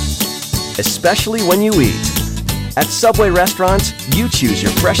want, especially when you eat. At Subway restaurants, you choose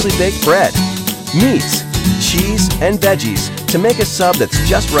your freshly baked bread, meats, cheese, and veggies to make a sub that's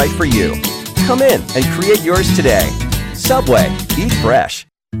just right for you. Come in and create yours today. Subway, eat fresh.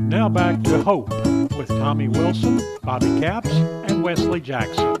 Now back to Hope with Tommy Wilson, Bobby Capps, and Wesley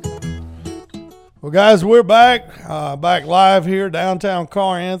Jackson. Well, guys, we're back live here downtown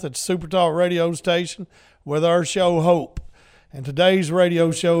Corinth at SuperTalk radio station with our show Hope. And today's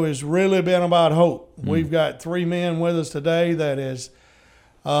radio show has really been about hope. We've got 3 men with us today that is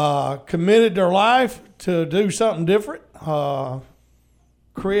committed their life to do something different.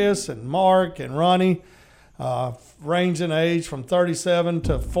 Chris and Mark and Ronnie range in age from 37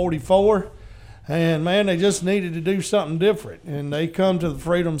 to 44. And, man, they just needed to do something different. And they come to the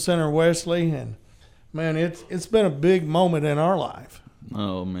Freedom Center, Wesley, and man, it's been a big moment in our life.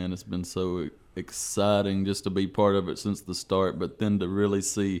 Oh, man, it's been so exciting just to be part of it since the start, but then to really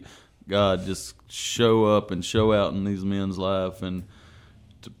see God just show up and show out in these men's life and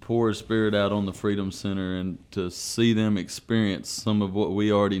to pour His Spirit out on the Freedom Center and to see them experience some of what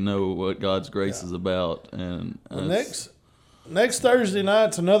we already know what God's grace is about. And next Thursday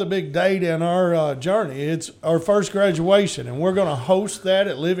night's another big date in our journey. It's our first graduation, and we're going to host that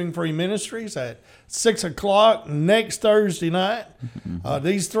at Living Free Ministries at 6 o'clock next Thursday night.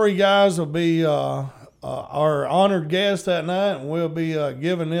 These three guys will be our honored guests that night, and we'll be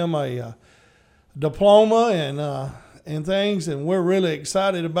giving them a diploma and things, and we're really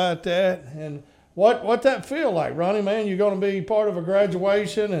excited about that. And what that feel like, Ronnie, man? You're going to be part of a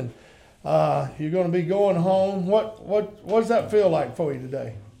graduation, and you're going to be going home. What does that feel like for you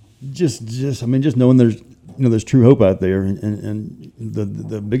today? Just knowing there's true hope out there, and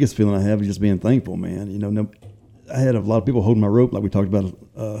the biggest feeling I have is just being thankful, man. I had a lot of people holding my rope, like we talked about,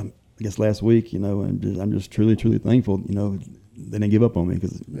 I guess last week, and I'm just truly, truly thankful. They didn't give up on me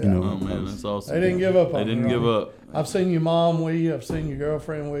because Oh man, that's awesome. They didn't give up on you. They didn't give up. I've seen your mom with you. I've seen your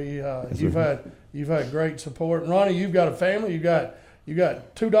girlfriend with you. You've had great support. And Ronnie, you've got a family. You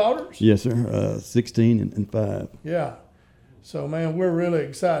got two daughters. Yes, sir. 16 and 5. Yeah. So man, we're really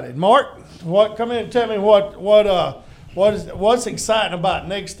excited. Mark, come in and tell me what's exciting about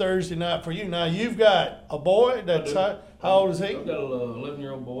next Thursday night for you. Now you've got a boy that's how old is he? I've got an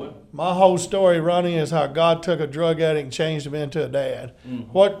 11-year-old boy. My whole story, Ronnie, is how God took a drug addict and changed him into a dad.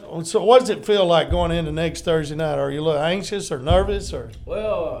 Mm-hmm. So what does it feel like going into next Thursday night? Are you a little anxious or nervous or?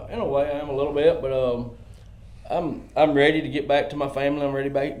 Well, in a way, I am a little bit, but I'm ready to get back to my family. I'm ready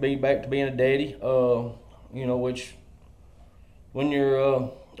to be back to being a daddy. Which when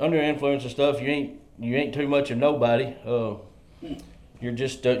you're under influence and stuff, you ain't too much of nobody. You're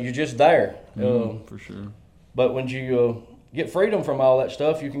just there. For sure. But when you get freedom from all that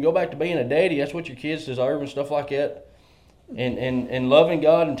stuff, you can go back to being a daddy. That's what your kids deserve and stuff like that. And loving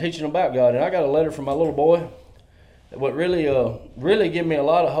God and teaching them about God. And I got a letter from my little boy that what really gave me a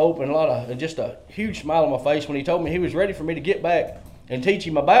lot of hope and just a huge smile on my face when he told me he was ready for me to get back and teach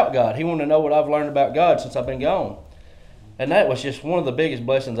him about God. He wanted to know what I've learned about God since I've been gone. And that was just one of the biggest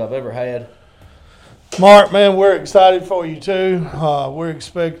blessings I've ever had. Mark, man, we're excited for you too. We're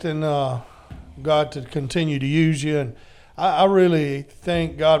expecting God to continue to use you, and I really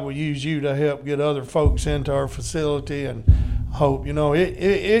think God will use you to help get other folks into our facility and hope.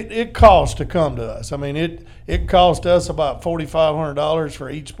 It costs to come to us. I mean, it cost us about $4,500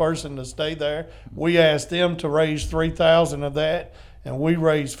 for each person to stay there. We asked them to raise $3,000 of that, and we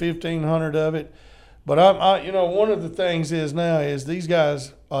raised $1,500 of it. But one of the things is these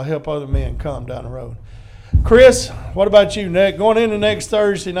guys help other men come down the road. Chris, what about you, Nick? Going into next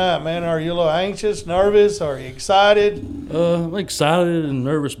Thursday night, man, are you a little anxious, nervous? Are you excited? I'm excited and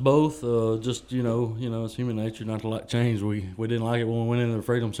nervous both. It's human nature not to like change. We didn't like it when we went into the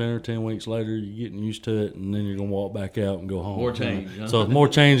Freedom Center. 10 weeks later, you're getting used to it, and then you're going to walk back out and go home. More change. So more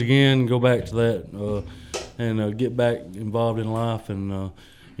change again, go back to that, and get back involved in life and,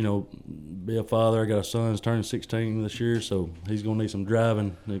 be a father. I got a son who's turning 16 this year, so he's going to need some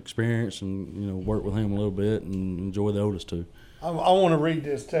driving experience and, work with him a little bit and enjoy the oldest too. I want to read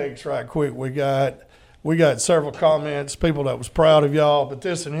this text right quick. We got several comments, people that was proud of y'all, but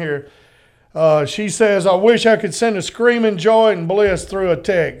this in here, she says, I wish I could send a screaming joy and bliss through a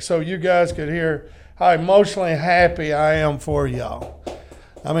text so you guys could hear how emotionally happy I am for y'all.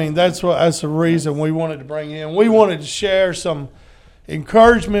 I mean, that's the reason we wanted to bring in. We wanted to share some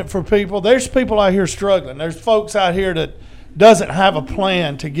encouragement for people. There's people out here struggling. There's folks out here that doesn't have a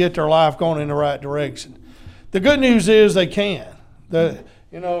plan to get their life going in the right direction. The good news is they can. There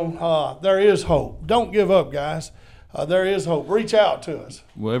is hope. Don't give up, guys. There is hope. Reach out to us.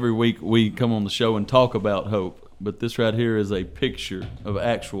 Well, every week we come on the show and talk about hope, but this right here is a picture of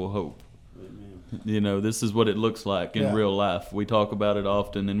actual hope. This is what it looks like in real life. We talk about it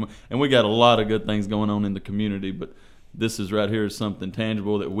often, and we got a lot of good things going on in the community, but this is right here is something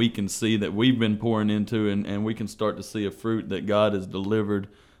tangible that we can see that we've been pouring into, and we can start to see a fruit that God has delivered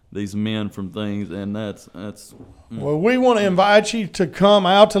these men from things, and that's. Well, we want to invite you to come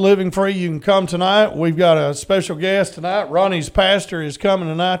out to Living Free. You can come tonight. We've got a special guest tonight. Ronnie's pastor is coming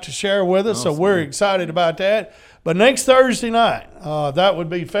tonight to share with us, awesome. So we're excited about that. But next Thursday night, that would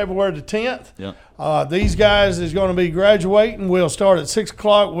be February the 10th. Yep. These guys is going to be graduating. We'll start at 6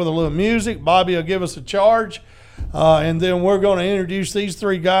 o'clock with a little music. Bobby will give us a charge. And then we're going to introduce these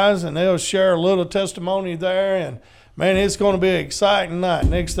three guys, and they'll share a little testimony there. And, man, it's going to be an exciting night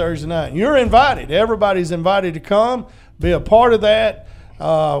next Thursday night. And you're invited. Everybody's invited to come, be a part of that.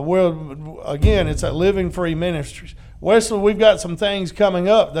 It's at Living Free Ministries. Wesley, we've got some things coming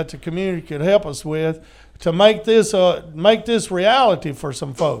up that the community could help us with to make this reality for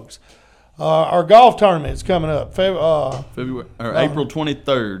some folks. Our golf tournament is coming up. February or April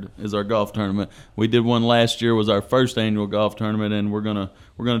 23rd is our golf tournament. We did one last year, was our first annual golf tournament, and we're gonna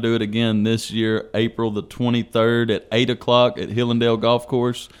do it again this year, April the 23rd at 8:00 at Hillendale Golf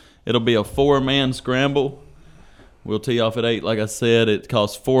Course. It'll be a 4-man scramble. We'll tee off at 8. Like I said, it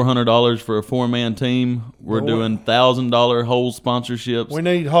costs $400 for a 4-man team. We're doing $1,000 hole sponsorships. We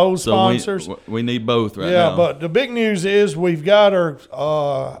need hole sponsors. We need both now. Yeah, but the big news is we've got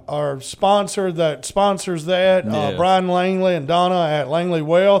our sponsor that sponsors that, Yes. Brian Langley and Donna at Langley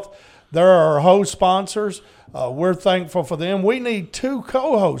Wealth. They're our host sponsors. We're thankful for them. We need 2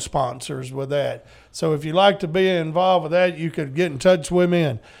 co-host sponsors with that. So if you'd like to be involved with that, you could get in touch with me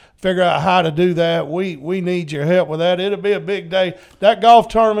and figure out how to do that. We need your help with that. It'll be a big day. That golf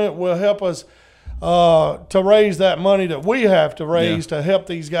tournament will help us to raise that money that we have to raise to help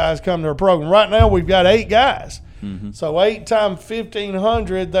these guys come to our program. Right now we've got 8 guys. Mm-hmm. So 8 times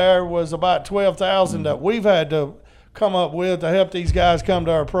 1,500 there was about 12,000 that we've had to come up with to help these guys come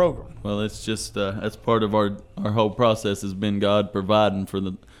to our program. Well, it's just that's part of our whole process has been God providing for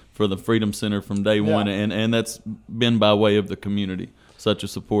the Freedom Center from day one, and that's been by way of the community. Such a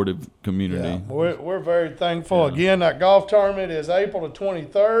supportive community. Yeah, we're very thankful. Yeah. Again, that golf tournament is April the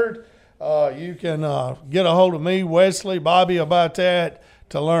 23rd. You can get a hold of me, Wesley, Bobby about that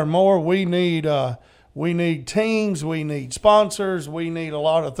to learn more. We need teams, we need sponsors, we need a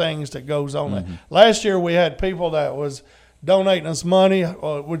lot of things that goes on there. Last year we had people that was donating us money,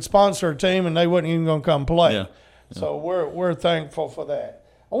 would sponsor a team, and they wasn't even going to come play. Yeah. So we're thankful for that.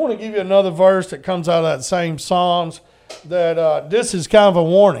 I want to give you another verse that comes out of that same Psalms. That this is kind of a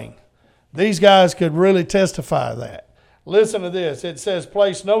warning. These guys could really testify that. Listen to this. It says,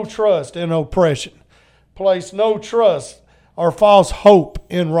 place no trust in oppression. Place no trust or false hope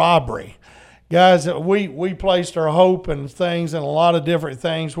in robbery. Guys, we placed our hope in things and a lot of different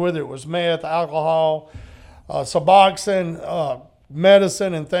things, whether it was meth, alcohol, Suboxone,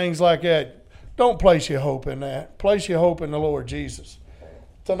 medicine, and things like that. Don't place your hope in that. Place your hope in the Lord Jesus.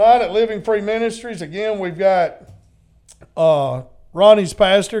 Tonight at Living Free Ministries, again, we've got Ronnie's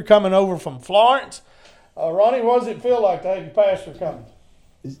pastor coming over from Florence. Ronnie, what does it feel like to have your pastor coming?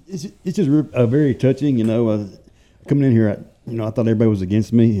 It's just very touching, coming in here, I thought everybody was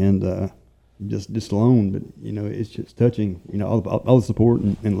against me and just alone, but it's just touching, all the support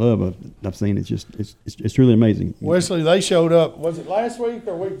and love I've seen. It's truly amazing. Wesley, they showed up, was it last week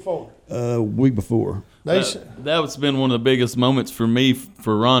or week before? Week before. That's been one of the biggest moments for me,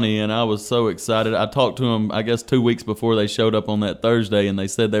 for Ronnie, and I was so excited. I talked to him, I guess, 2 weeks before they showed up on that Thursday, and they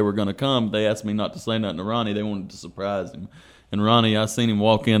said they were going to come. They asked me not to say nothing to Ronnie. They wanted to surprise him. And Ronnie, I seen him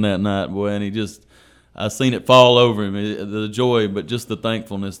walk in that night, boy, and I seen it fall over him, the joy, but just the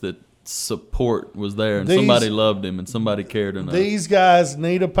thankfulness that support was there, and somebody loved him, and somebody cared enough. These guys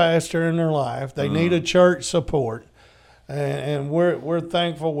need a pastor in their life. They need a church support. And we're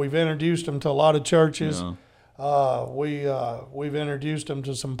thankful. We've introduced them to a lot of churches. Yeah. We've introduced them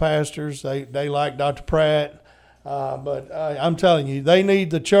to some pastors. They like Dr. Pratt, but I'm telling you, they need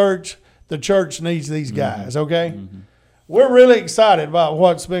the church. The church needs these guys. Okay, we're really excited about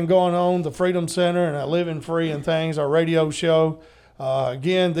what's been going on. The Freedom Center and Living Free and things. Our radio show.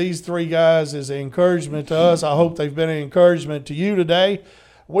 Again, these 3 guys is an encouragement to us. I hope they've been an encouragement to you today.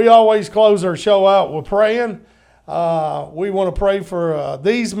 We always close our show out with praying. We want to pray for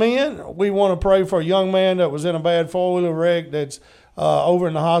these men. We want to pray for a young man that was in a bad 4-wheeler wreck that's over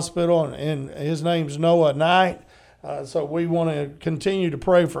in the hospital, and his name's Noah Knight. So we want to continue to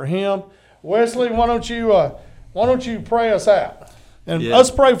pray for him. Wesley, why don't you pray us out? And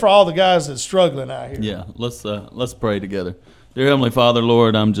let's pray for all the guys that's struggling out here. Yeah, let's pray together. Dear Heavenly Father,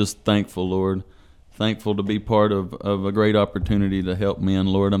 Lord, I'm just thankful, Lord. Thankful to be part of a great opportunity to help men,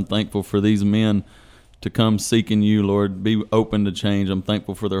 Lord. I'm thankful for these men to come seeking you, Lord. Be open to change. I'm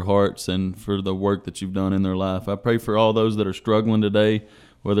thankful for their hearts and for the work that you've done in their life. I pray for all those that are struggling today,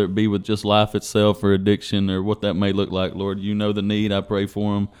 whether it be with just life itself or addiction or what that may look like, Lord. You know the need. I pray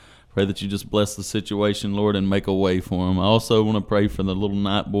for them. Pray that you just bless the situation, Lord, and make a way for him. I also want to pray for the little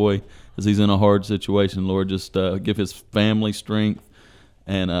Knight boy as he's in a hard situation, Lord. Just give his family strength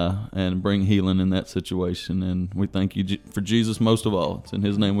and bring healing in that situation. And we thank you for Jesus most of all. It's in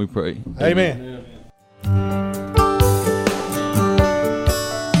his name we pray. Amen. Amen.